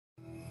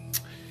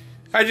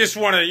I just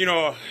want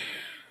to,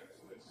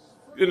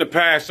 in the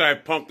past I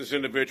punked this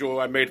individual.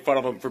 I made fun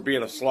of him for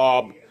being a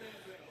slob.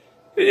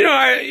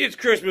 It's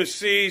Christmas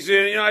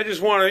season. I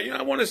just want to,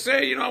 I want to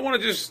say, I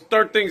want to just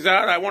start things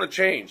out. I want to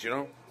change,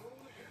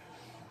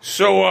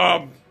 So,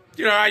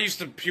 I used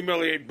to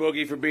humiliate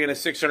Boogie for being a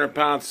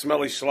 600-pound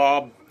smelly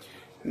slob.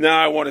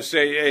 Now I want to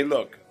say, hey,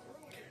 look,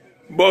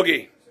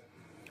 Boogie,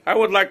 I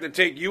would like to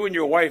take you and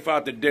your wife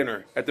out to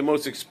dinner at the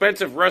most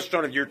expensive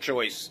restaurant of your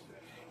choice.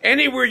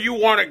 Anywhere you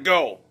want to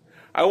go.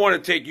 I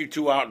want to take you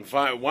two out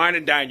and wine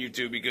and dine you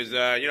two because,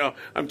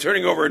 I'm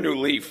turning over a new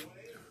leaf.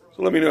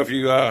 So let me know if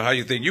how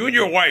you think. You and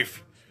your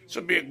wife. This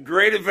would be a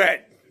great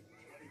event.